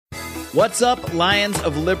What's up, Lions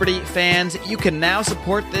of Liberty fans? You can now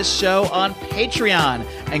support this show on Patreon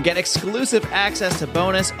and get exclusive access to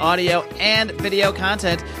bonus audio and video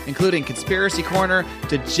content, including Conspiracy Corner,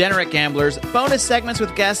 Degenerate Gamblers, bonus segments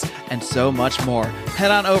with guests, and so much more.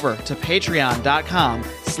 Head on over to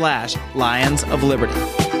patreon.com/Lions of Liberty.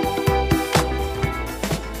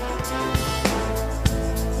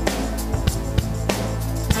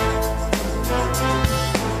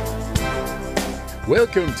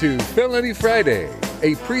 Welcome to Felony Friday,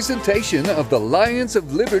 a presentation of the Lions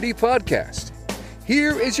of Liberty podcast.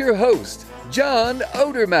 Here is your host, John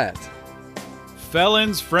Odermatt.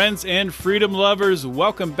 Felons, friends, and freedom lovers,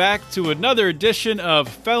 welcome back to another edition of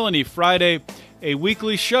Felony Friday, a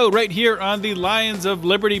weekly show right here on the Lions of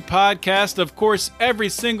Liberty podcast. Of course, every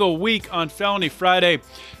single week on Felony Friday,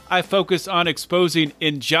 I focus on exposing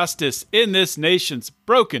injustice in this nation's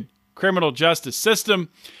broken criminal justice system.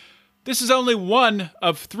 This is only one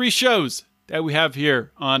of three shows that we have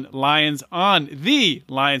here on the Lions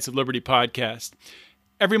of Liberty podcast.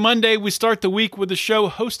 Every Monday, we start the week with a show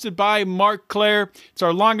hosted by Mark Claire. It's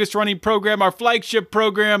our longest running program, our flagship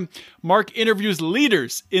program. Mark interviews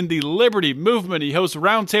leaders in the Liberty movement. He hosts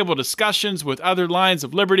roundtable discussions with other Lions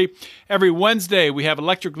of Liberty. Every Wednesday, we have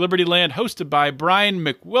Electric Liberty Land hosted by Brian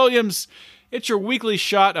McWilliams. It's your weekly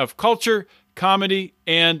shot of culture, comedy,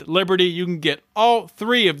 and liberty. You can get all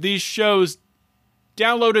three of these shows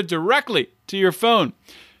downloaded directly to your phone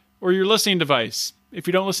or your listening device. If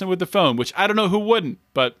you don't listen with the phone, which I don't know who wouldn't,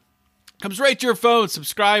 but comes right to your phone.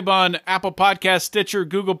 Subscribe on Apple Podcasts, Stitcher,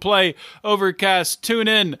 Google Play, Overcast,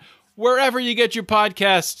 TuneIn. Wherever you get your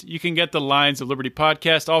podcast, you can get the Lions of Liberty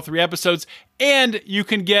podcast, all three episodes, and you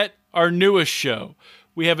can get our newest show.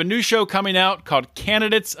 We have a new show coming out called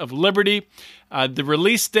Candidates of Liberty. The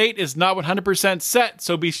release date is not 100% set,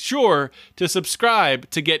 so be sure to subscribe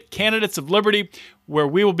to get Candidates of Liberty, where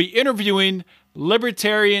we will be interviewing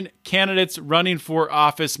libertarian candidates running for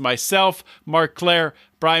office. Myself, Mark Claire,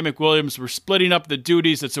 Brian McWilliams. We're splitting up the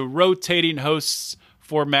duties. It's a rotating hosts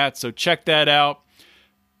format, so check that out.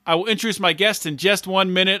 I will introduce my guest in just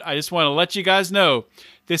 1 minute. I just want to let you guys know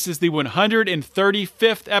this is the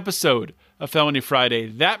 135th episode of Felony Friday.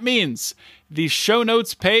 That means the show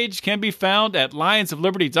notes page can be found at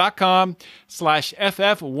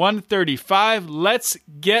lionsofliberty.com/FF135. Let's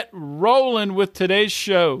get rolling with today's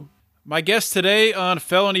show. My guest today on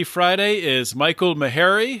Felony Friday is Michael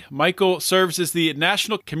Maharrey. Michael serves as the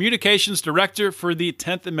National Communications Director for the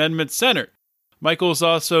 10th Amendment Center. Michael is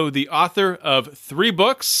also the author of 3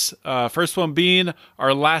 books, first one being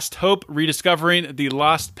Our Last Hope, Rediscovering the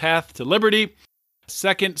Lost Path to Liberty.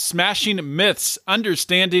 Second, Smashing Myths,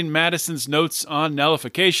 Understanding Madison's Notes on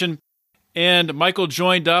Nullification. And Michael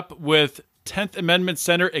joined up with 10th Amendment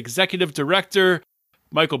Center Executive Director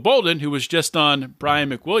Michael Bolden, who was just on Brian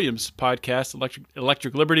McWilliams' podcast,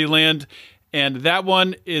 Electric Liberty Land. And that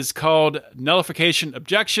one is called Nullification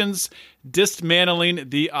Objections, Dismantling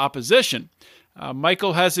the Opposition.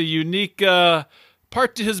 Michael has a unique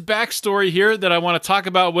part to his backstory here that I want to talk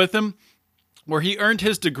about with him, where he earned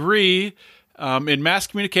his degree in Mass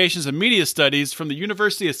Communications and Media Studies from the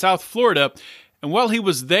University of South Florida. And while he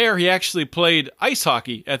was there, he actually played ice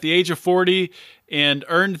hockey at the age of 40 and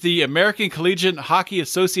earned the American Collegiate Hockey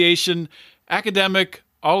Association Academic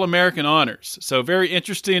All-American Honors. So very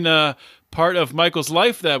interesting part of Michael's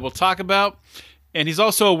life that we'll talk about. And he's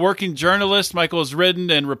also a working journalist. Michael has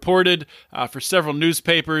written and reported for several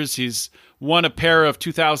newspapers. He's won a pair of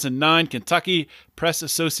 2009 Kentucky Press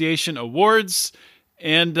Association awards.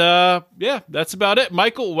 And that's about it.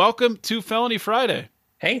 Michael, welcome to Felony Friday.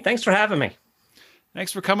 Hey, thanks for having me.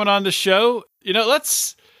 Thanks for coming on the show. You know,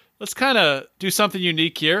 let's kind of do something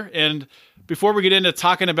unique here. And before we get into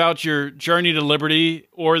talking about your journey to liberty,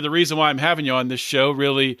 or the reason why I'm having you on this show,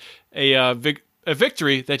 really a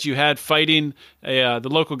victory that you had fighting the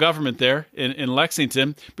local government there in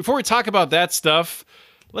Lexington. Before we talk about that stuff,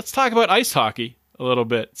 let's talk about ice hockey a little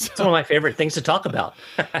bit. It's one of my favorite things to talk about.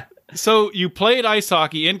 So you played ice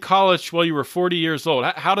hockey in college while you were 40 years old.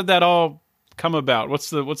 How did that all come about? What's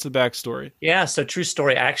the backstory? Yeah, so true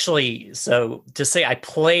story. Actually, so to say I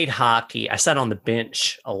played hockey, I sat on the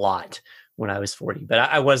bench a lot when I was 40, but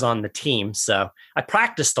I was on the team, so I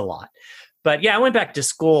practiced a lot. But yeah, I went back to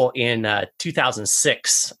school in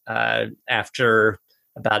 2006 after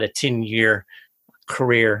about a 10-year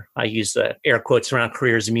career. I use air quotes around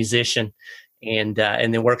career as a musician. And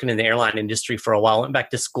then working in the airline industry for a while. I went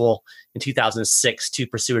back to school in 2006 to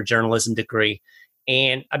pursue a journalism degree.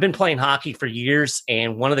 And I've been playing hockey for years.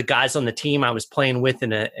 And one of the guys on the team I was playing with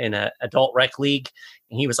in a adult rec league,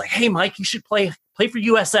 and he was like, "Hey, Mike, you should play for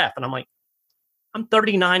USF." And I'm like, I'm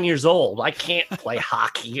 39 years old. I can't play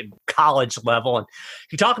hockey at college level. And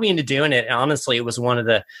he talked me into doing it. And honestly, it was one of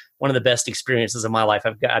the best experiences of my life.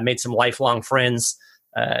 I made some lifelong friends.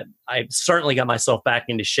 I certainly got myself back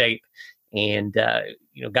into shape, and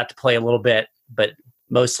got to play a little bit, but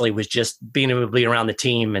mostly was just being able to be around the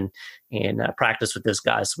team and practice with those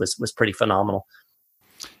guys was pretty phenomenal.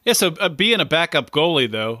 Yeah. So being a backup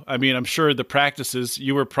goalie, though, I mean, I'm sure the practices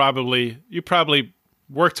you probably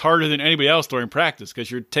worked harder than anybody else during practice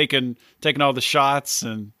because you're taking all the shots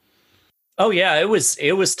and. Oh yeah, it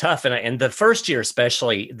was tough, and the first year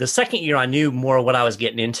especially. The second year, I knew more what I was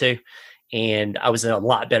getting into, and I was in a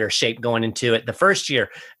lot better shape going into it. The first year,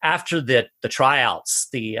 after the tryouts,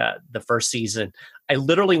 the first season, I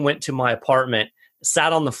literally went to my apartment,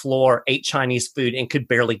 sat on the floor, ate Chinese food, and could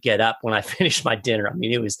barely get up when I finished my dinner. I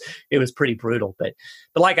mean, it was pretty brutal, but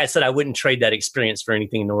like I said, I wouldn't trade that experience for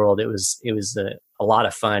anything in the world. It was a lot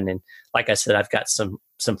of fun, and like I said, I've got some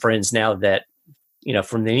friends now that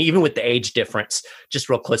even with the age difference, just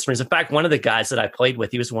real close friends. In fact, one of the guys that I played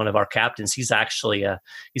with, he was one of our captains. He's actually a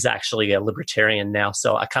libertarian now,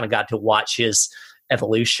 so I kind of got to watch his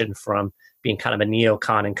evolution from being kind of a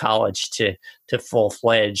neocon in college to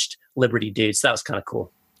full-fledged liberty dude. So that was kind of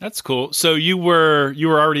cool. That's cool. So you were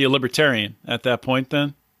already a libertarian at that point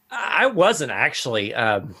then? I wasn't actually.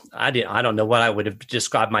 I don't know what I would have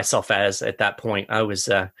described myself as at that point. I was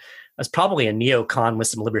probably a neocon with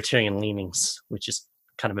some libertarian leanings, which is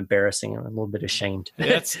kind of embarrassing. I'm a little bit ashamed.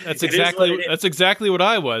 That's exactly what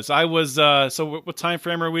I was. I was. So what time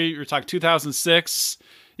frame are we? You're talking 2006.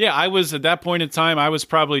 Yeah, I was at that point in time. I was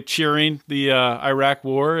probably cheering the Iraq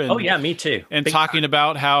War. And, oh yeah, me too. And big talking time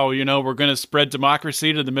about how we're going to spread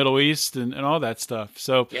democracy to the Middle East and all that stuff.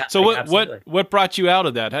 So yeah, so what brought you out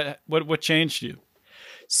of that? What changed you?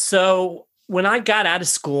 So when I got out of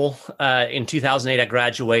school in 2008, I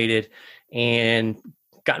graduated and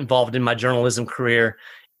got involved in my journalism career,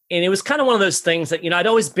 and it was kind of one of those things that I'd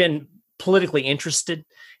always been politically interested.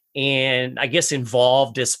 And I guess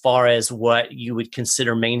involved as far as what you would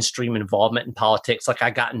consider mainstream involvement in politics. Like I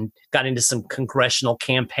got into some congressional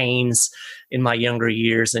campaigns in my younger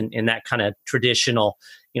years and that kind of traditional,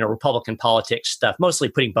 Republican politics stuff, mostly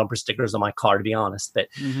putting bumper stickers on my car, to be honest. But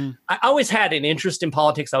I always had an interest in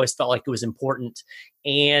politics. I always felt like it was important.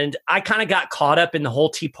 And I kind of got caught up in the whole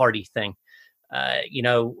Tea Party thing.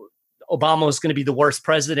 Obama was going to be the worst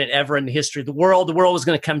president ever in the history of the world. The world was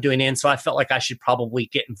going to come to an end. So I felt like I should probably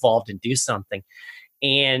get involved and do something.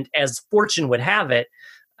 And as fortune would have it,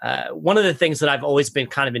 one of the things that I've always been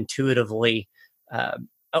kind of intuitively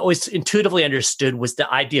understood was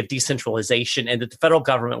the idea of decentralization, and that the federal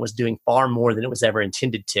government was doing far more than it was ever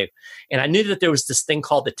intended to. And I knew that there was this thing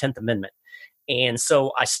called the 10th Amendment. And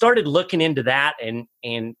so I started looking into that and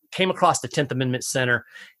came across the 10th Amendment Center.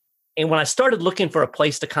 And when I started looking for a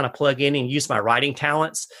place to kind of plug in and use my writing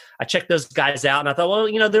talents, I checked those guys out and I thought,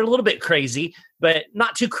 well, they're a little bit crazy, but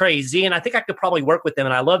not too crazy. And I think I could probably work with them.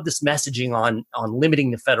 And I love this messaging on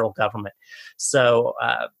limiting the federal government. So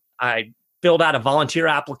I filled out a volunteer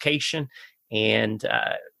application, and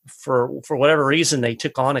for whatever reason, they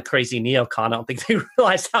took on a crazy neocon. I don't think they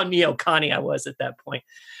realized how neocon I was at that point.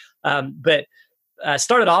 But I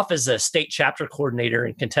started off as a state chapter coordinator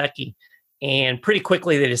in Kentucky. And pretty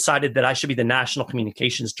quickly, they decided that I should be the national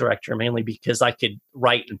communications director, mainly because I could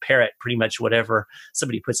write and parrot pretty much whatever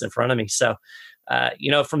somebody puts in front of me. So,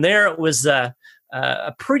 from there, it was a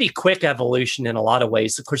pretty quick evolution in a lot of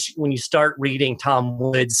ways. Of course, when you start reading Tom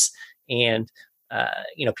Woods and,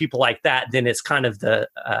 people like that, then it's kind of the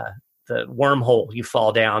wormhole you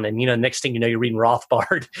fall down. And, next thing you know, you're reading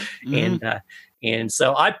Rothbard. And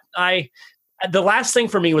so the last thing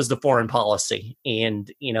for me was the foreign policy.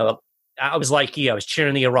 And, I was like you. I was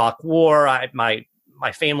cheering the Iraq War. My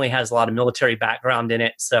family has a lot of military background in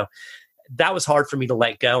it, so that was hard for me to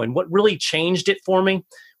let go. And what really changed it for me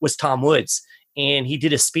was Tom Woods. And he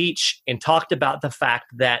did a speech and talked about the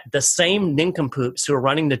fact that the same nincompoops who are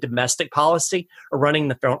running the domestic policy are running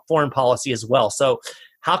the foreign policy as well. So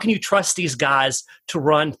how can you trust these guys to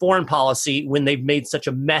run foreign policy when they've made such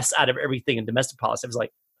a mess out of everything in domestic policy? I was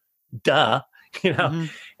like, duh.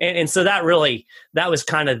 And so that was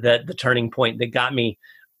kind of the turning point that got me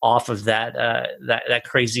off of that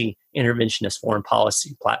crazy interventionist foreign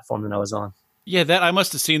policy platform that I was on. Yeah, that I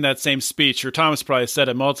must have seen that same speech, or Thomas probably said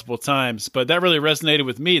it multiple times, but that really resonated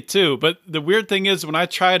with me too. But the weird thing is, when I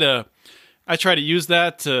try to use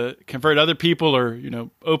that to convert other people, or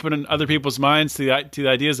open other people's minds to the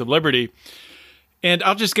ideas of liberty, and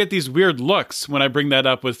I'll just get these weird looks when I bring that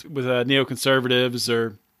up with neoconservatives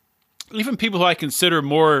or even people who I consider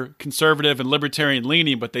more conservative and libertarian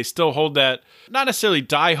leaning, but they still hold that, not necessarily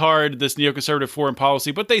diehard, this neoconservative foreign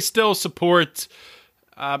policy, but they still support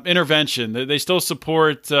intervention. They still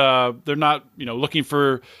support, they're not, looking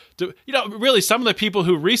for, really some of the people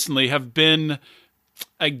who recently have been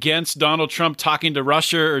against Donald Trump talking to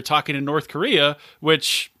Russia or talking to North Korea,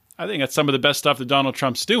 which I think that's some of the best stuff that Donald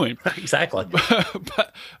Trump's doing. Exactly.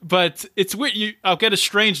 but it's weird. I'll get a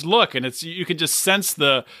strange look, and you can just sense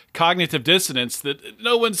the cognitive dissonance that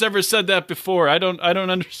no one's ever said that before. I don't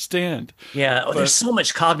understand. Yeah, there's so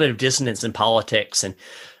much cognitive dissonance in politics, and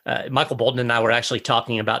Michael Bolton and I were actually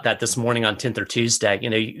talking about that this morning on 10th or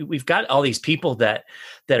Tuesday. We've got all these people that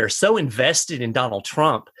are so invested in Donald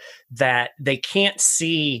Trump that they can't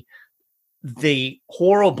see the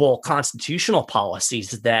horrible constitutional policies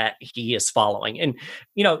that he is following. And,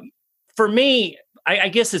 for me, I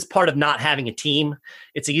guess it's part of not having a team.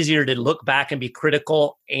 It's easier to look back and be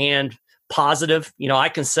critical and positive. I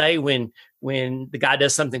can say when the guy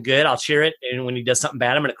does something good, I'll cheer it. And when he does something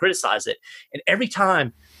bad, I'm going to criticize it. And every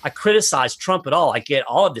time I criticize Trump at all, I get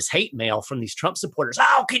all of this hate mail from these Trump supporters.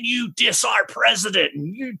 How can you diss our president?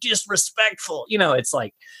 And you're disrespectful. It's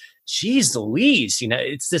like, geez Louise,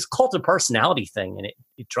 it's this cult of personality thing, and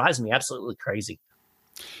it drives me absolutely crazy.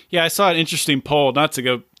 Yeah, I saw an interesting poll, not to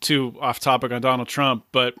go too off topic on Donald Trump,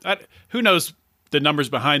 but who knows the numbers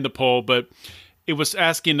behind the poll, but it was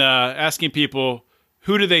asking people,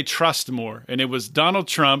 who do they trust more? And it was Donald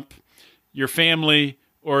Trump, your family,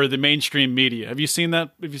 or the mainstream media. Have you seen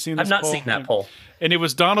that? Have you seen this I've not poll? seen that poll. And it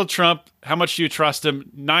was Donald Trump, how much do you trust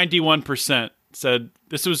him? 91%. Said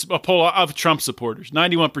this was a poll of Trump supporters.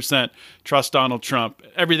 91% trust Donald Trump.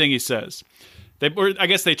 Everything he says. I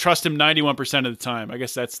guess they trust him 91% of the time. I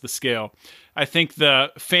guess that's the scale. I think the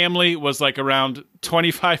family was like around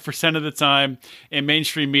 25% of the time, and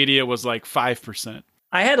mainstream media was like 5%.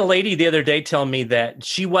 I had a lady the other day tell me that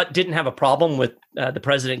she didn't have a problem with the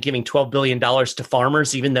president giving $12 billion to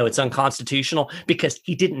farmers, even though it's unconstitutional, because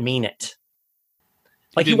he didn't mean it.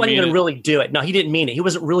 Like he wasn't going to really do it. No, he didn't mean it. He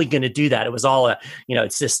wasn't really going to do that. It was all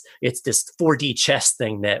it's this 4D chess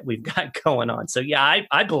thing that we've got going on. So yeah,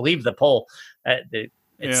 I believe the poll. It's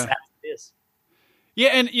as it is. Yeah,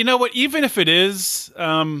 and you know what? Even if it is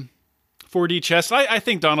 4D chess, I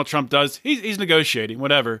think Donald Trump does. He's negotiating,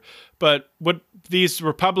 whatever. But what these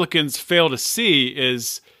Republicans fail to see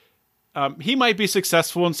is he might be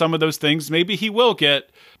successful in some of those things. Maybe he will get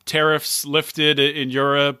tariffs lifted in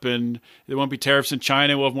Europe, and there won't be tariffs in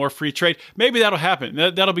China. We'll have more free trade. Maybe that'll happen.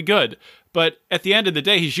 That'll be good. But at the end of the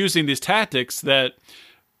day, he's using these tactics that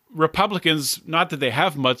Republicans, not that they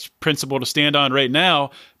have much principle to stand on right now,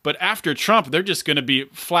 but after Trump, they're just going to be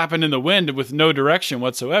flapping in the wind with no direction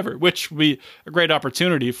whatsoever, which will be a great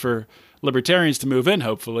opportunity for libertarians to move in,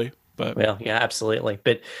 hopefully. But well, yeah, absolutely.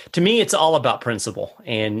 But to me, it's all about principle.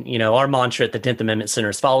 And, our mantra at the 10th Amendment Center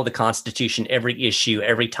is follow the Constitution, every issue,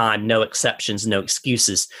 every time, no exceptions, no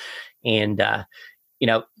excuses. And, our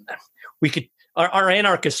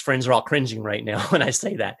anarchist friends are all cringing right now when I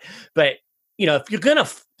say that. But, if you're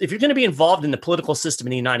going to be involved in the political system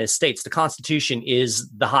in the United States, the Constitution is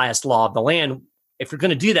the highest law of the land. If you're going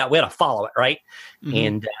to do that, we ought to follow it, right? Mm-hmm.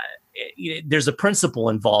 And there's a principle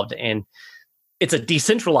involved, and it's a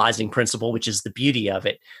decentralizing principle, which is the beauty of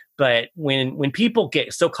it. But when people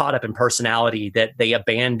get so caught up in personality that they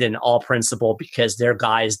abandon all principle because their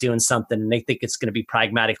guy is doing something and they think it's going to be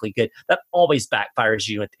pragmatically good, that always backfires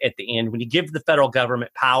you at the end. When you give the federal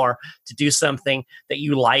government power to do something that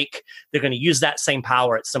you like, they're going to use that same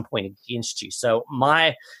power at some point against you. So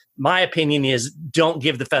my opinion is don't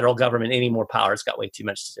give the federal government any more power. It's got way too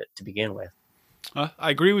much to begin with.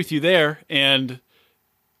 I agree with you there. And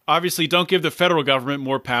obviously, don't give the federal government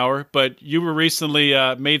more power, but you were recently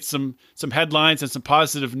made some headlines and some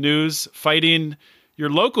positive news fighting your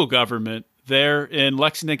local government there in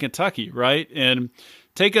Lexington, Kentucky, right? And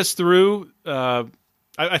take us through.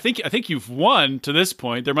 I think you've won to this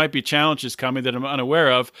point. There might be challenges coming that I'm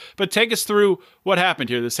unaware of, but take us through what happened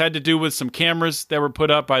here. This had to do with some cameras that were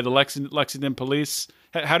put up by the Lexington police.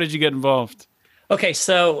 How did you get involved? Okay,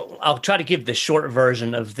 so I'll try to give the short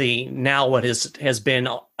version of what has been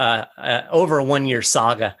over a 1-year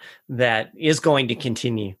saga that is going to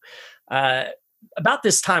continue. About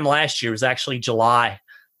this time last year, it was actually July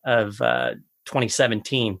of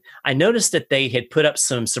 2017, I noticed that they had put up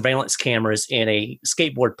some surveillance cameras in a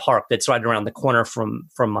skateboard park that's right around the corner from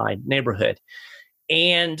my neighborhood.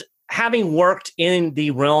 And having worked in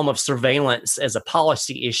the realm of surveillance as a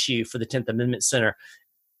policy issue for the 10th Amendment Center,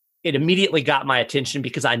 it immediately got my attention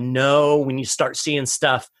because I know when you start seeing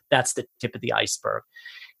stuff, that's the tip of the iceberg.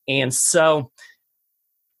 And so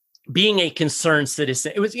being a concerned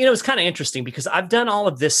citizen, it was kind of interesting because I've done all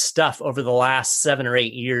of this stuff over the last 7 or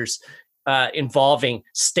 8 years involving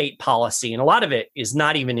state policy. And a lot of it is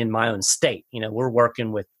not even in my own state. We're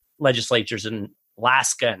working with legislatures in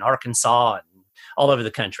Alaska and Arkansas and all over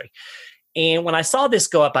the country. And when I saw this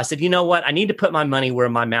go up, I said, you know what? I need to put my money where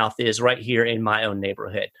my mouth is right here in my own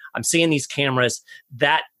neighborhood. I'm seeing these cameras.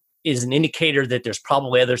 That is an indicator that there's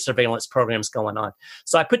probably other surveillance programs going on.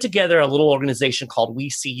 So I put together a little organization called We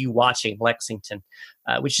See You Watching Lexington,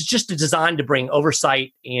 which is just designed to bring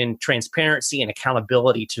oversight and transparency and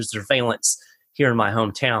accountability to surveillance here in my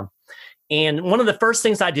hometown. And one of the first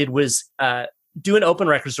things I did was do an open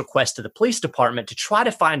records request to the police department to try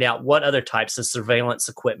to find out what other types of surveillance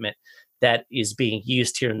equipment that is being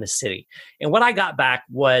used here in the city. And what I got back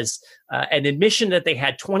was an admission that they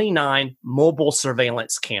had 29 mobile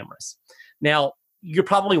surveillance cameras. Now, you're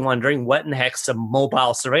probably wondering, what in the heck's a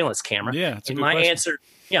mobile surveillance camera? Yeah, it's a good my question.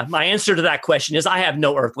 my answer to that question is I have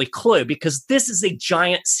no earthly clue, because this is a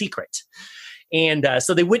giant secret. And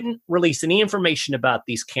so they wouldn't release any information about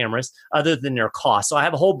these cameras other than their cost. So I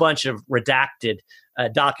have a whole bunch of redacted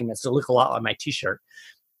documents that look a lot like my T-shirt.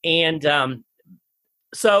 And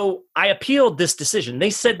so I appealed this decision. They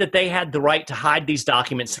said that they had the right to hide these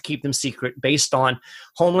documents to keep them secret based on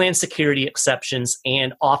Homeland Security exceptions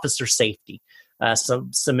and officer safety,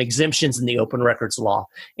 some exemptions in the open records law.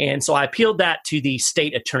 And so I appealed that to the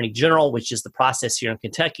state attorney general, which is the process here in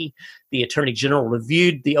Kentucky. The attorney general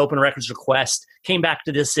reviewed the open records request, came back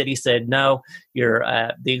to this city, said, no,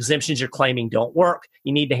 the exemptions you're claiming don't work.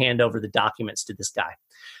 You need to hand over the documents to this guy.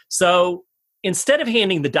 So instead of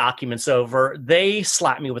handing the documents over, they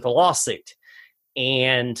slapped me with a lawsuit.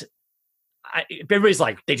 And everybody's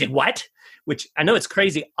like, they did what? Which I know it's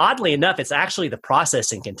crazy. Oddly enough, it's actually the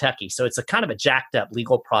process in Kentucky. So it's a kind of a jacked up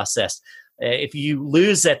legal process. If you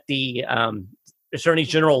lose at the attorney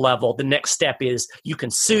general level, the next step is you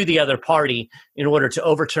can sue the other party in order to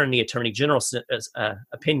overturn the attorney general's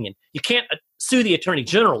opinion. You can't sue the attorney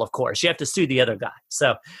general, of course. You have to sue the other guy.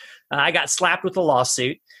 So I got slapped with a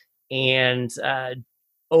lawsuit. And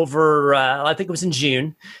over, I think it was in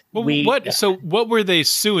June. Well, what were they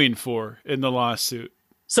suing for in the lawsuit?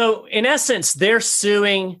 So in essence, they're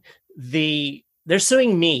suing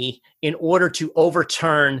me in order to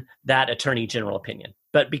overturn that attorney general opinion.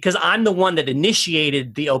 But because I'm the one that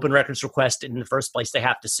initiated the open records request in the first place, they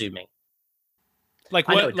have to sue me. Like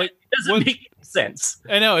what? It doesn't make any sense.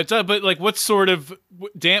 I know it's but like what sort of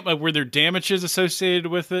were there damages associated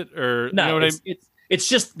with it, or no? You know what It's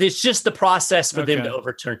just the process for them to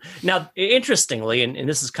overturn. Now, interestingly, and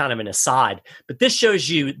this is kind of an aside, but this shows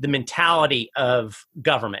you the mentality of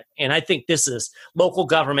government. And I think this is local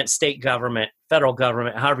government, state government, federal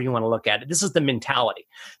government, however you want to look at it. This is the mentality.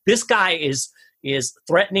 This guy is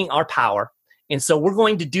threatening our power. And so we're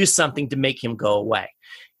going to do something to make him go away.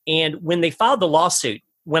 And when they filed the lawsuit,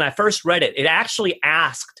 when I first read it, it actually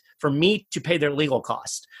asked for me to pay their legal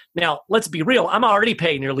costs. Now, let's be real. I'm already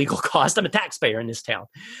paying their legal cost. I'm a taxpayer in this town.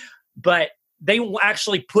 But they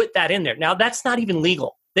actually put that in there. Now, that's not even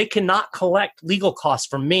legal. They cannot collect legal costs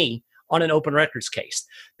from me on an open records case.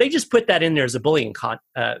 They just put that in there as a bullying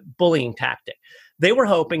tactic. They were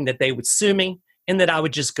hoping that they would sue me and that I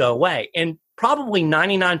would just go away. And probably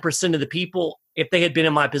 99% of the people, if they had been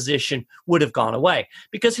in my position, would have gone away.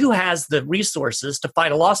 Because who has the resources to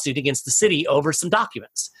fight a lawsuit against the city over some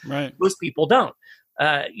documents? Right. Most people don't.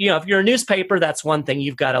 If you're a newspaper, that's one thing.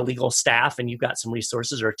 You've got a legal staff and you've got some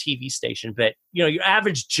resources, or a TV station. But, your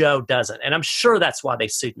average Joe doesn't. And I'm sure that's why they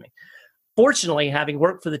sued me. Fortunately, having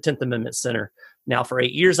worked for the 10th Amendment Center now for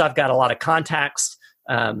 8 years, I've got a lot of contacts.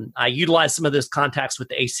 I utilized some of those contacts with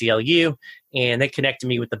the ACLU, and they connected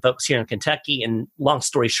me with the folks here in Kentucky. And long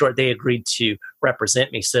story short, they agreed to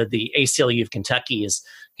represent me. So the ACLU of Kentucky is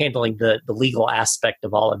handling the legal aspect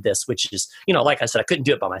of all of this, which is, like I said, I couldn't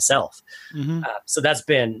do it by myself. Mm-hmm. So that's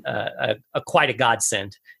been quite a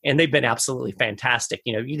godsend. And they've been absolutely fantastic.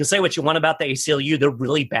 You can say what you want about the ACLU. They're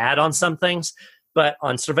really bad on some things. But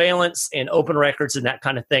on surveillance and open records and that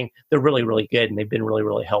kind of thing, they're really, really good. And they've been really,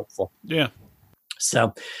 really helpful. Yeah.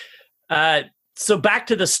 So back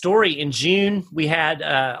to the story. In June, we had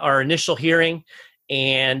our initial hearing,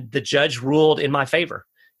 and the judge ruled in my favor.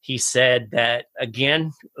 He said that,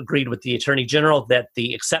 again, agreed with the attorney general that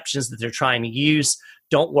the exceptions that they're trying to use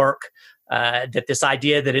don't work, that this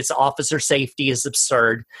idea that it's officer safety is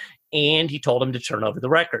absurd, and he told him to turn over the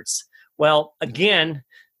records. Well, again,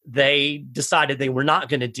 they decided they were not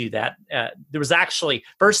going to do that. There was actually,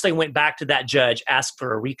 first they went back to that judge, asked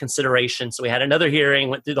for a reconsideration. So we had another hearing,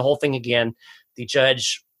 went through the whole thing again. The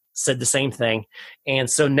judge said the same thing. And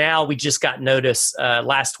so now we just got notice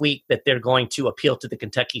last week that they're going to appeal to the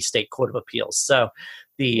Kentucky State Court of Appeals. So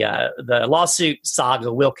the lawsuit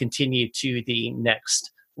saga will continue to the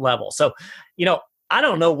next level. So, I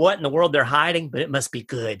don't know what in the world they're hiding, but it must be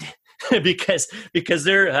good. because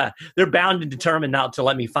they're bound and determined not to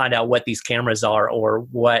let me find out what these cameras are or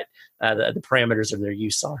what the parameters of their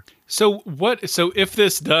use are. So if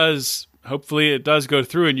this does, hopefully it does go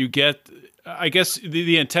through and you get, I guess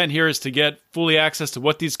the intent here is to get fully access to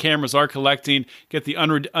what these cameras are collecting, get the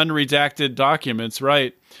unredacted documents,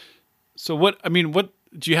 right? So what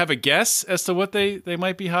do you have a guess as to what they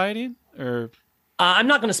might be hiding? Or I'm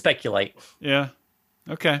not going to speculate. Yeah.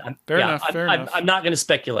 Okay. Fair enough. I'm not going to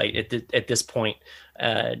speculate at this point.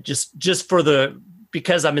 Just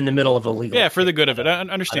because I'm in the middle of a legal. Yeah, for the good of it.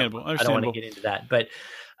 Understandable. I don't want to get into that, but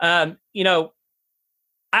I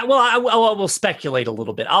will speculate a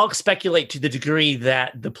little bit. I'll speculate to the degree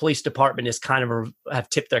that the police department is kind of have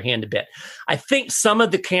tipped their hand a bit. I think some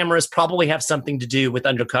of the cameras probably have something to do with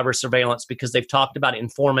undercover surveillance because they've talked about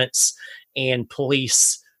informants and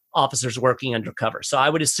police officers working undercover. So I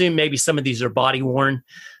would assume maybe some of these are body worn,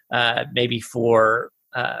 maybe for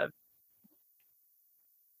doing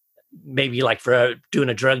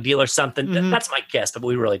a drug deal or something. Mm-hmm. That's my guess, but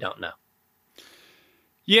we really don't know.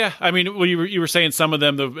 Yeah, I mean, you were saying some of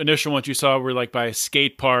them, the initial ones you saw were like by a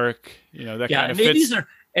skate park, that kind of fits. These are,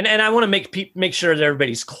 and I want to make sure that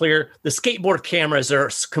everybody's clear. The skateboard cameras are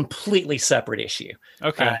a completely separate issue.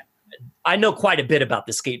 Okay. I know quite a bit about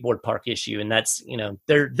the skateboard park issue, and that's,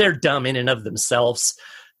 they're dumb in and of themselves.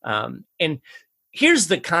 And here's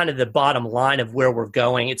the bottom line of where we're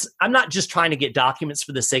going. I'm not just trying to get documents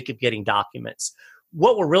for the sake of getting documents.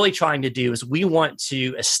 What we're really trying to do is we want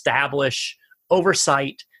to establish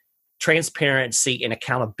oversight, transparency, and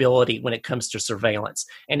accountability when it comes to surveillance.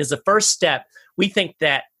 And as a first step, we think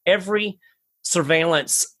that every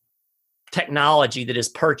surveillance technology that is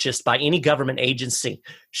purchased by any government agency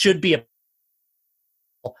should be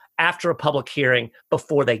after a public hearing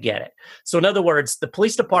before they get it. So in other words, the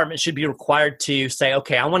police department should be required to say,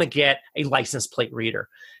 okay, I want to get a license plate reader.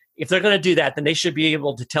 If they're going to do that, then they should be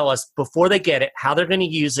able to tell us before they get it, how they're going to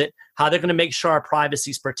use it, how they're going to make sure our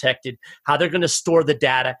privacy is protected, how they're going to store the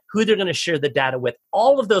data, who they're going to share the data with.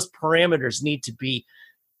 All of those parameters need to be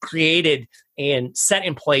created and set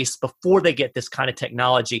in place before they get this kind of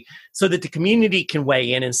technology so that the community can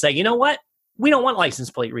weigh in and say, you know what? We don't want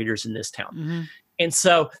license plate readers in this town. Mm-hmm. And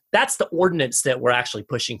so that's the ordinance that we're actually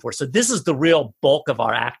pushing for. So this is the real bulk of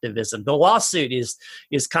our activism. The lawsuit is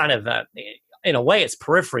kind of, in a way, it's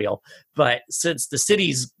peripheral. But since the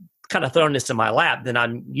city's kind of thrown this in my lap, then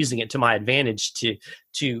I'm using it to my advantage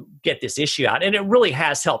to get this issue out. And it really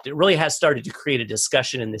has helped. It really has started to create a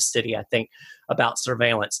discussion in this city, I think, about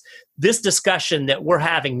surveillance. This discussion that we're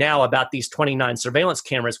having now about these 29 surveillance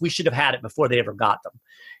cameras, we should have had it before they ever got them.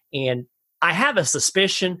 And I have a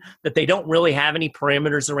suspicion that they don't really have any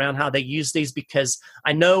parameters around how they use these, because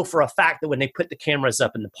I know for a fact that when they put the cameras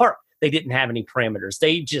up in the park, they didn't have any parameters.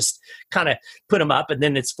 They just kind of put them up and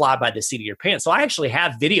then it's fly by the seat of your pants. So I actually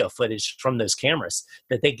have video footage from those cameras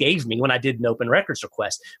that they gave me when I did an open records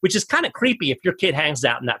request, which is kind of creepy if your kid hangs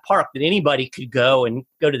out in that park, that anybody could go to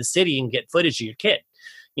the city and get footage of your kid,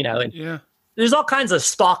 and yeah. There's all kinds of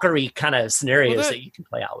stalkery kind of scenarios that you can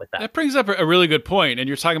play out with that. That brings up a really good point. And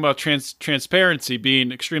you're talking about transparency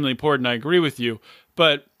being extremely important. I agree with you.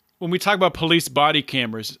 But when we talk about police body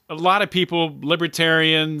cameras, a lot of people,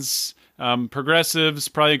 libertarians, progressives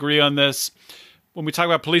probably agree on this. When we talk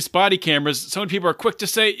about police body cameras, so many people are quick to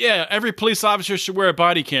say, yeah, every police officer should wear a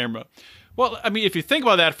body camera. Well, I mean, if you think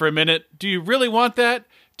about that for a minute, do you really want that?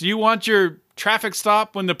 Do you want your traffic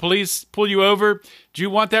stop when the police pull you over? Do you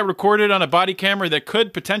want that recorded on a body camera that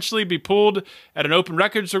could potentially be pulled at an open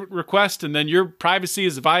records request and then your privacy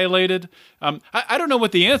is violated? I don't know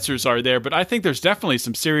what the answers are there, but I think there's definitely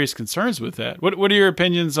some serious concerns with that. What are your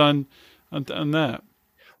opinions on that?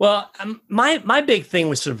 Well, my big thing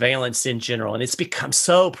with surveillance in general, and it's become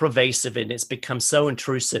so pervasive and it's become so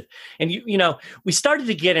intrusive. And, we started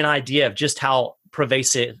to get an idea of just how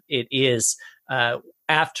pervasive it is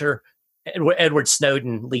after Edward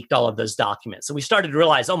Snowden leaked all of those documents. So we started to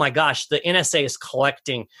realize, oh my gosh, the NSA is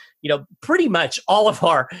collecting, pretty much all of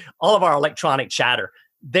our electronic chatter.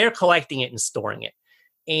 They're collecting it and storing it.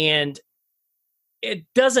 And it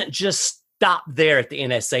doesn't just stop there at the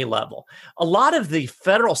NSA level. A lot of the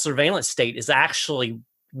federal surveillance state is actually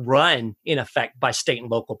run, in effect, by state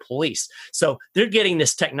and local police. So they're getting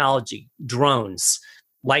this technology, drones,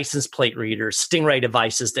 license plate readers, Stingray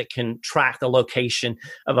devices that can track the location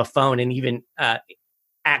of a phone and even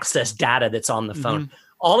access data that's on the phone. Mm-hmm.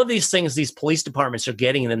 all of these things these police departments are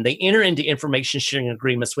getting them, they enter into information sharing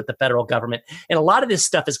agreements with the federal government. And a lot of this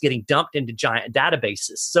stuff is getting dumped into giant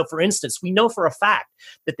databases. So for instance, we know for a fact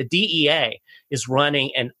that the DEA is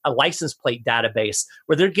running a license plate database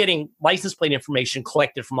where they're getting license plate information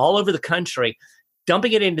collected from all over the country,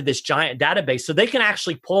 dumping it into this giant database so they can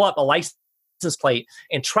actually pull up a license plate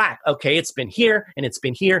and track, okay, it's been here and it's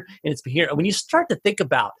been here and it's been here. And when you start to think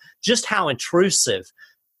about just how intrusive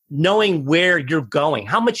knowing where you're going,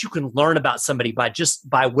 how much you can learn about somebody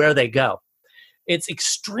by where they go, it's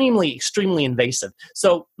extremely, extremely invasive.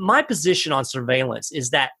 So my position on surveillance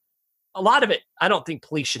is that a lot of it, I don't think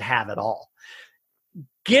police should have at all.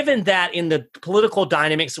 Given that in the political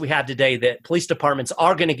dynamics we have today, that police departments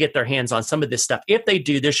are going to get their hands on some of this stuff. If they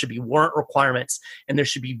do, there should be warrant requirements, and there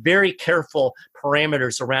should be very careful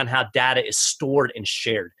parameters around how data is stored and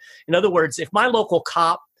shared. In other words, if my local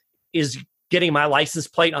cop is getting my license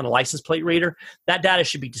plate on a license plate reader, that data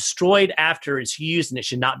should be destroyed after it's used, and it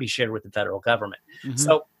should not be shared with the federal government. Mm-hmm.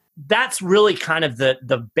 So that's really kind of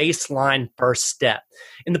the baseline first step.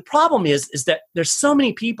 And the problem is that there's so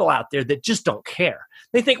many people out there that just don't care.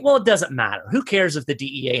 They think, well, it doesn't matter. Who cares if the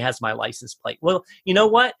DEA has my license plate? Well, you know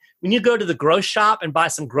what? When you go to the grow shop and buy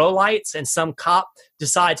some grow lights and some cop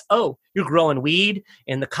decides, oh, you're growing weed,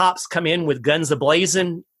 and the cops come in with guns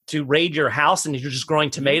a-blazing to raid your house and you're just growing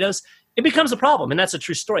tomatoes, it becomes a problem. And that's a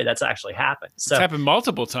true story. That's actually happened. So, it's happened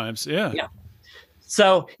multiple times. Yeah.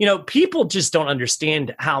 So, people just don't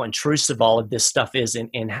understand how intrusive all of this stuff is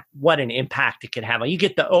and what an impact it can have. You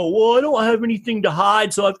get I don't have anything to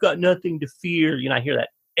hide, so I've got nothing to fear. I hear that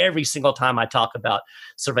every single time I talk about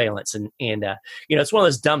surveillance. And it's one of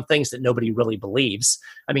those dumb things that nobody really believes.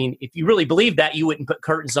 I mean, if you really believe that, you wouldn't put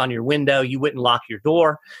curtains on your window. You wouldn't lock your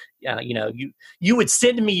door. You would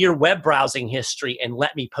send me your web browsing history and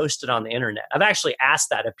let me post it on the internet. I've actually asked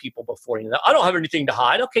that of people before. I don't have anything to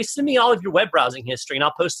hide. Okay, send me all of your web browsing history and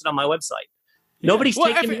I'll post it on my website. Nobody's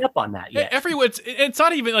taken me up on that yet. It's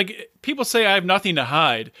not even like people say I have nothing to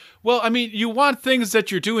hide. Well, I mean, you want things that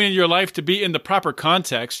you're doing in your life to be in the proper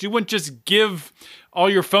context. You wouldn't just give all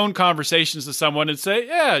your phone conversations to someone and say,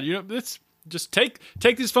 it's just take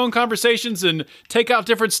these phone conversations and take out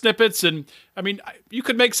different snippets. And I mean, you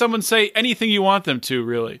could make someone say anything you want them to,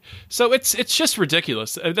 really. So it's just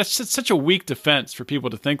ridiculous. That's just such a weak defense for people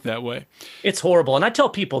to think that way. It's horrible. And I tell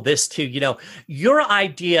people this too, your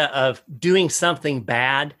idea of doing something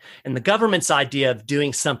bad and the government's idea of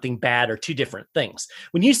doing something bad are two different things.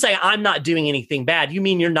 When you say I'm not doing anything bad, you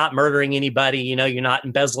mean you're not murdering anybody, you're not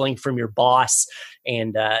embezzling from your boss,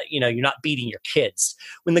 and you're not beating your kids.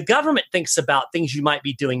 When the government thinks about things you might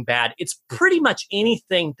be doing bad, it's pretty much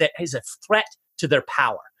anything that is a threat to their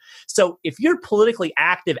power. So if you're politically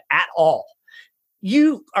active at all,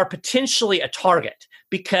 you are potentially a target,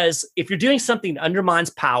 because if you're doing something that undermines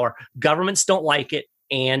power, governments don't like it.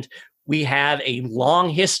 And we have a long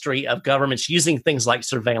history of governments using things like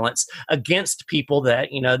surveillance against people that,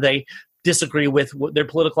 they disagree with their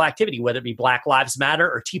political activity, whether it be Black Lives Matter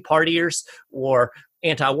or Tea Partiers or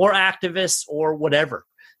anti-war activists or whatever.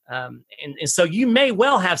 And so you may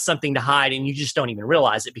well have something to hide and you just don't even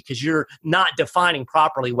realize it because you're not defining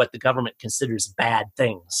properly what the government considers bad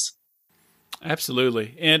things.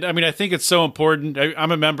 Absolutely. And I mean, I think it's so important.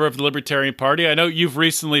 I'm a member of the Libertarian Party. I know you've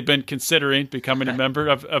recently been considering becoming a member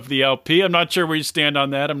of the LP. I'm not sure where you stand on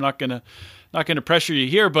that. I'm not going to pressure you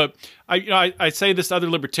here, but I say this to other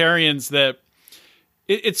libertarians that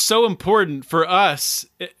it's so important for us,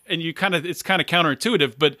 and it's kind of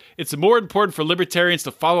counterintuitive, but it's more important for libertarians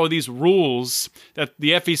to follow these rules that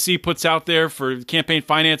the FEC puts out there for campaign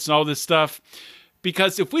finance and all this stuff.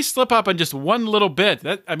 Because if we slip up on just one little bit,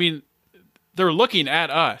 they're looking at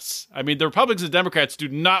us. I mean, the Republicans and Democrats do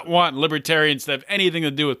not want libertarians to have anything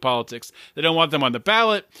to do with politics. They don't want them on the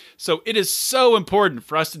ballot. So it is so important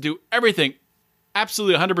for us to do everything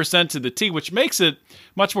absolutely 100% to the T, which makes it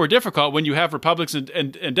much more difficult when you have Republicans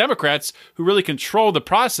and Democrats who really control the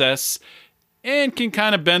process and can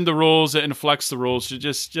kind of bend the rules and flex the rules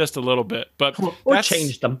just a little bit. But or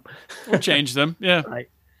change them. Or change them, yeah. Right.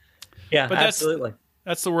 Yeah, but absolutely.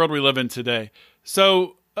 That's the world we live in today.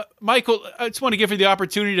 So, Michael, I just want to give you the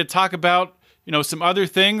opportunity to talk about some other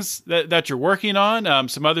things that you're working on,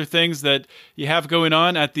 some other things that you have going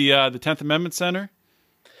on at the 10th Amendment Center.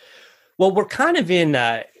 Well, we're kind of in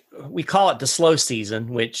we call it the slow season,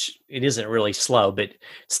 which it isn't really slow, but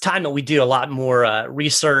it's time that we do a lot more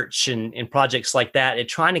research and projects like that and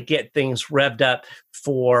trying to get things revved up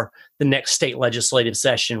for the next state legislative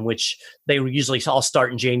session, which they usually all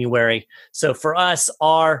start in January. So for us,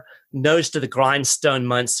 our nose to the grindstone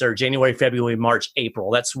months are January, February, March, April.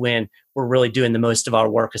 That's when we're really doing the most of our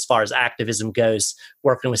work as far as activism goes,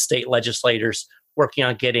 working with state legislators, working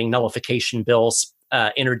on getting nullification bills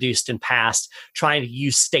introduced and passed, trying to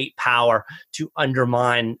use state power to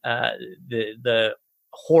undermine the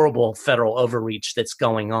horrible federal overreach that's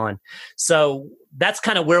going on. So that's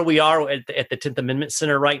kind of where we are at the 10th Amendment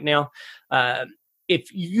Center right now. If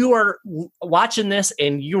you are watching this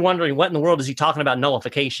and you're wondering what in the world is he talking about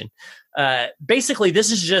nullification, basically this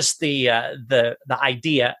is just the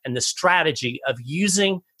idea and the strategy of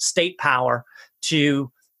using state power to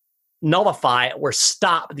nullify or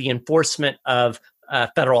stop the enforcement of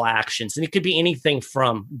federal actions. And it could be anything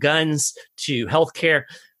from guns to healthcare.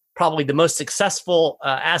 Probably the most successful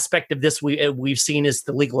aspect of this we've seen is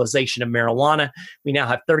the legalization of marijuana. We now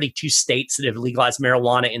have 32 states that have legalized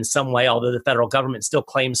marijuana in some way, although the federal government still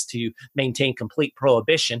claims to maintain complete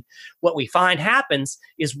prohibition. What we find happens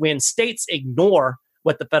is when states ignore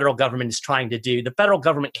what the federal government is trying to do, the federal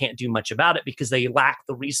government can't do much about it because they lack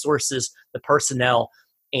the resources, the personnel,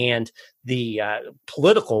 and the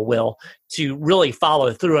political will to really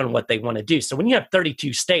follow through on what they want to do. So when you have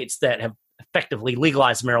 32 states that have effectively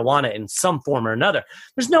legalized marijuana in some form or another,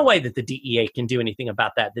 there's no way that the DEA can do anything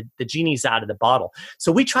about that. The genie's out of the bottle.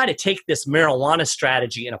 So we try to take this marijuana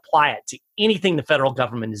strategy and apply it to anything the federal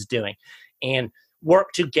government is doing and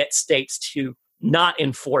work to get states to not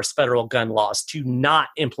enforce federal gun laws, to not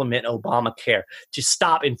implement Obamacare, to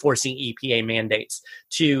stop enforcing EPA mandates,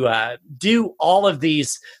 to do all of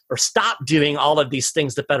these or stop doing all of these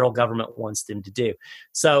things the federal government wants them to do.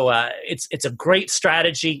 So it's a great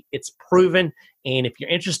strategy. It's proven. And if you're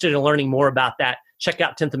interested in learning more about that, check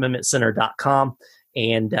out 10thamendmentcenter.com.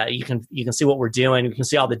 And you can see what we're doing. You can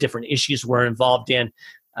see all the different issues we're involved in.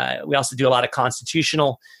 We also do a lot of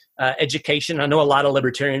constitutional education. I know a lot of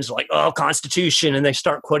libertarians are like, oh, Constitution, and they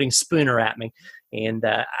start quoting Spooner at me. And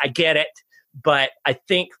I get it. But I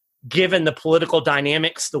think given the political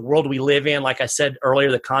dynamics, the world we live in, like I said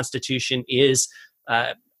earlier, the Constitution is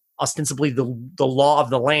ostensibly the law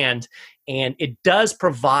of the land. And it does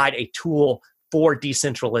provide a tool for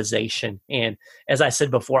decentralization. And as I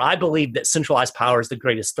said before, I believe that centralized power is the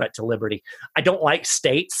greatest threat to liberty. I don't like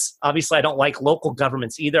states. Obviously, I don't like local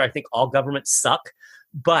governments either. I think all governments suck.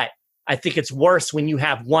 But I think it's worse when you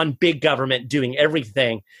have one big government doing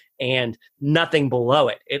everything and nothing below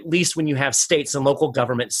it. At least when you have states and local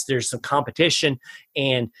governments, there's some competition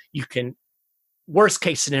and you can, worst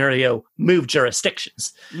case scenario, move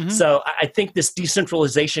jurisdictions. Mm-hmm. So I think this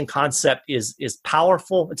decentralization concept is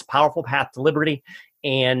powerful. It's a powerful path to liberty.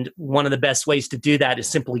 And one of the best ways to do that is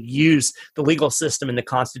simply use the legal system and the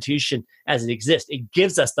Constitution as it exists. It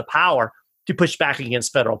gives us the power to push back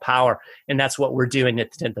against federal power. And that's what we're doing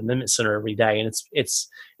at the 10th Amendment Center every day. And it's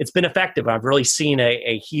been effective. I've really seen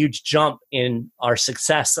a huge jump in our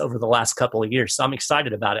success over the last couple of years. So I'm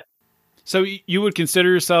excited about it. So you would consider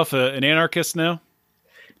yourself an anarchist now?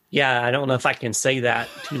 Yeah, I don't know if I can say that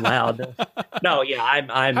too loud. No, yeah,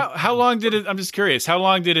 I'm. How long did it? I'm just curious. How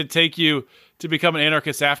long did it take you to become an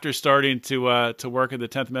anarchist after starting to work at the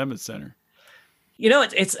 10th Amendment Center? You know,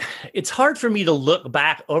 it's hard for me to look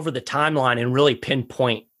back over the timeline and really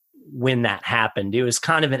pinpoint when that happened. It was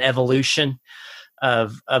kind of an evolution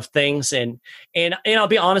of things, and I'll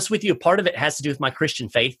be honest with you. Part of it has to do with my Christian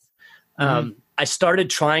faith. Mm-hmm. I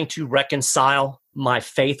started trying to reconcile my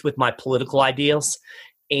faith with my political ideals,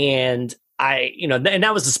 and and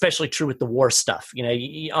that was especially true with the war stuff. You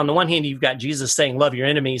know, on the one hand, you've got Jesus saying, "Love your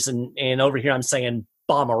enemies," and over here, I'm saying,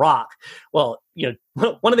 bomb Iraq. Well,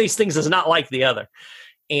 one of these things is not like the other.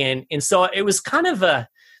 And so it was kind of an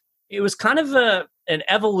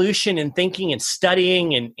evolution in thinking and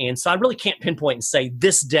studying. And so I really can't pinpoint and say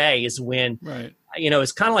this day is when, right.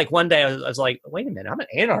 It's kind of like one day I was like, wait a minute, I'm an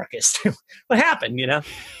anarchist. What happened?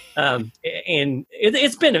 And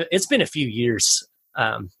it's been a few years.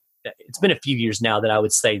 It's been a few years now that I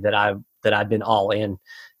would say that I've been all in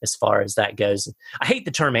as far as that goes. I hate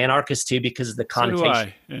the term anarchist too because of the connotation.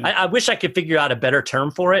 So do I. Yeah. I wish I could figure out a better term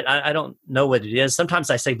for it. I don't know what it is. Sometimes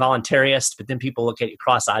I say voluntarist, but then people look at you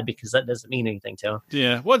cross-eyed because that doesn't mean anything to them.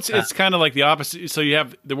 Yeah, well, it's kind of like the opposite. So you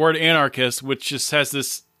have the word anarchist, which just has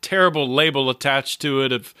this terrible label attached to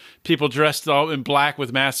it of people dressed all in black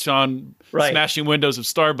with masks on, right, smashing windows of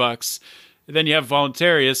Starbucks. then you have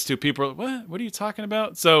voluntarists who people are, what are you talking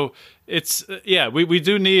about? So it's, we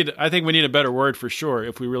do need, I think we need a better word for sure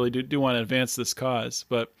if we really do want to advance this cause.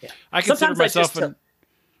 But I consider myself,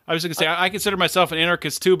 I was going to say, I consider myself an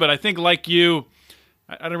anarchist too, but I think like you,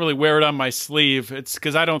 I don't really wear it on my sleeve. It's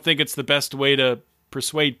because I don't think it's the best way to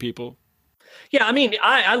persuade people. Yeah, I mean,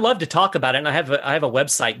 I love to talk about it, and I have a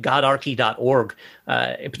website, godarchy.org.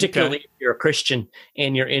 Particularly if you're a Christian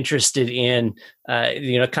and you're interested in,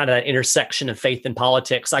 kind of that intersection of faith and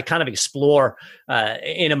politics, I kind of explore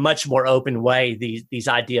in a much more open way these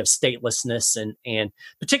idea of statelessness and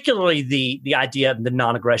particularly the idea of the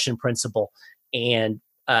non-aggression principle and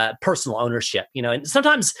personal ownership. And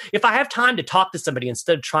sometimes if I have time to talk to somebody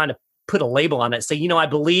instead of trying to put a label on it, say, I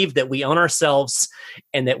believe that we own ourselves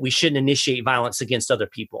and that we shouldn't initiate violence against other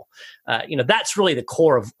people. That's really the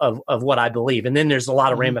core of what I believe. And then there's a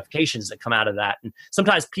lot of ramifications that come out of that. And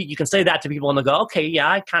sometimes you can say that to people and they'll go, okay,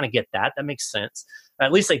 yeah, I kind of get that. That makes sense.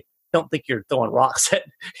 At least they don't think you're throwing rocks at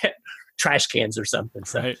trash cans or something.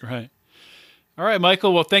 So. Right. All right,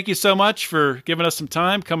 Michael. Well, thank you so much for giving us some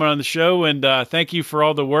time coming on the show. And thank you for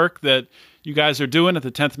all the work that you guys are doing at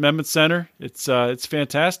the 10th Amendment Center. It's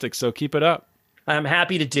fantastic. So keep it up. I'm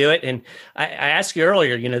happy to do it. And I asked you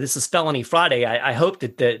earlier, this is Felony Friday. I hope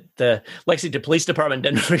that the Lexington Police Department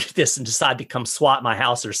doesn't read this and decide to come SWAT my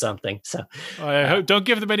house or something. So I hope, don't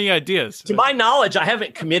give them any ideas. To my knowledge, I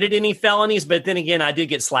haven't committed any felonies, but then again, I did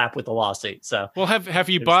get slapped with a lawsuit. So well, have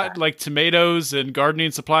you bought like tomatoes and gardening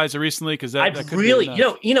supplies recently? Because that could really, be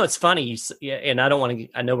it's funny. And I don't want to.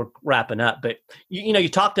 I know we're wrapping up, but you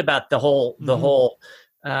talked about the whole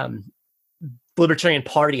Libertarian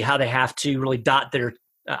Party, how they have to really dot their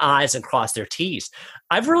I's and cross their T's.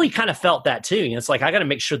 I've really kind of felt that too. It's like, I got to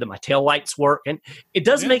make sure that my taillights work, and it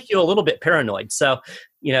does make you a little bit paranoid. So,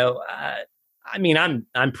 I mean,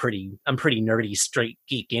 I'm pretty nerdy, straight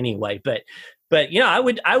geek anyway, but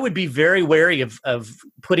I would be very wary of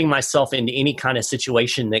putting myself into any kind of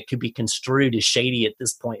situation that could be construed as shady at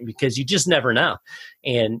this point, because you just never know.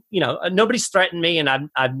 And, nobody's threatened me, and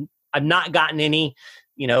I've not gotten any,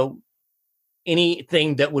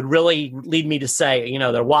 anything that would really lead me to say,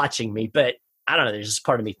 they're watching me. But I don't know. There's just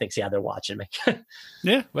part of me thinks, yeah, they're watching me.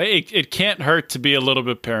 Yeah. Well, it can't hurt to be a little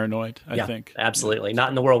bit paranoid, I think. Absolutely. Not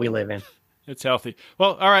in the world we live in. It's healthy.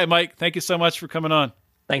 Well, all right, Mike, thank you so much for coming on.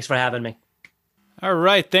 Thanks for having me. All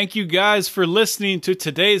right. Thank you guys for listening to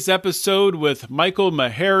today's episode with Michael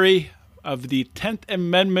Maharrey of the 10th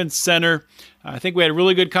Amendment Center. I think we had a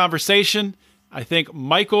really good conversation. I think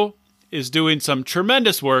Michael is doing some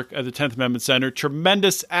tremendous work at the 10th Amendment Center,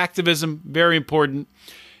 tremendous activism, very important.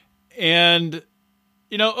 And,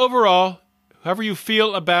 overall, however you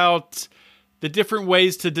feel about the different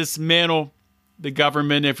ways to dismantle the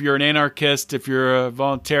government, if you're an anarchist, if you're a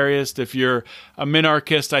voluntarist, if you're a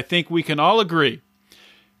minarchist, I think we can all agree.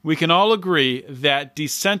 We can all agree that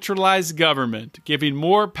decentralized government, giving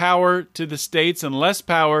more power to the states and less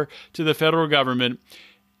power to the federal government,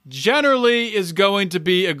 generally is going to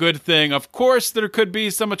be a good thing. Of course, there could be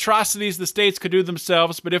some atrocities the states could do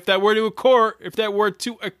themselves, but if that were to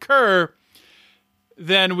occur,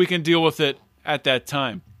 then we can deal with it at that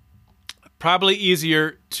time. Probably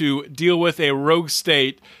easier to deal with a rogue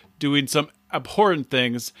state doing some abhorrent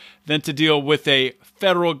things than to deal with a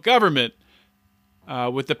federal government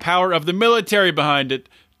with the power of the military behind it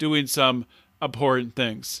doing some abhorrent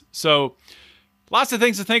things. So lots of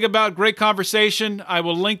things to think about. Great conversation. I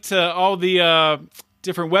will link to all the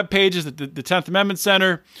different web pages at the 10th Amendment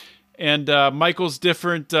Center and Michael's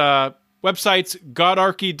different websites,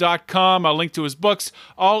 godarchy.com. I'll link to his books,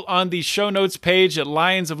 all on the show notes page at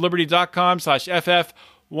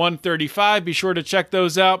lionsofliberty.com/FF135. Be sure to check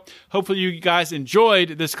those out. Hopefully you guys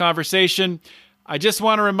enjoyed this conversation. I just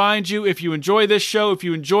want to remind you, if you enjoy this show, if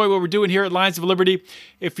you enjoy what we're doing here at Lions of Liberty,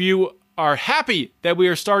 if you are happy that we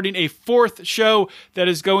are starting a fourth show that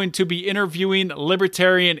is going to be interviewing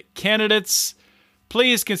libertarian candidates,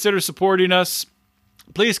 please consider supporting us.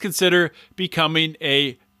 Please consider becoming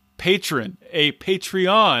a patron, a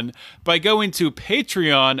Patreon, by going to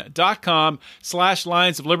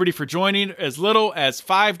patreon.com/Lions of Liberty. For joining as little as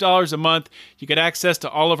 $5 a month, you get access to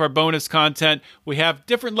all of our bonus content. We have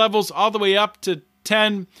different levels all the way up to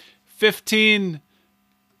 10, 15,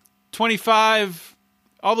 25,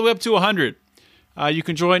 all the way up to 100. You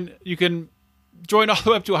can join all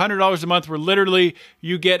the way up to $100 a month, where literally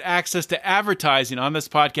you get access to advertising on this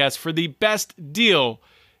podcast for the best deal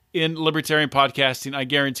in libertarian podcasting. I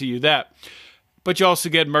guarantee you that. But you also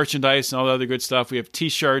get merchandise and all the other good stuff. We have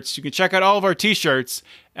t-shirts. You can check out all of our t-shirts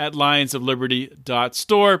at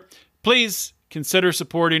lionsofliberty.store. Please consider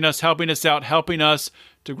supporting us, helping us out, helping us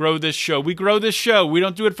to grow this show. We grow this show. We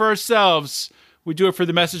don't do it for ourselves. We do it for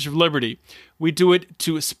the message of liberty. We do it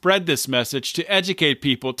to spread this message, to educate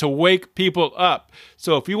people, to wake people up.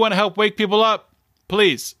 So if you want to help wake people up,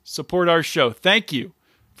 please support our show. Thank you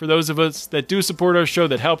for those of us that do support our show,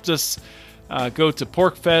 that helped us go to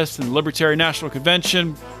PorcFest and the Libertarian National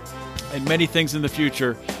Convention and many things in the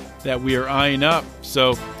future that we are eyeing up.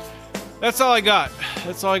 So that's all I got.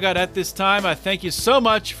 That's all I got at this time. I thank you so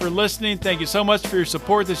much for listening. Thank you so much for your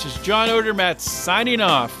support. This is John Odermatt signing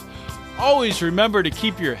off. Always remember to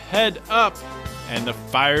keep your head up and the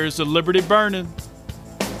fires of liberty burning.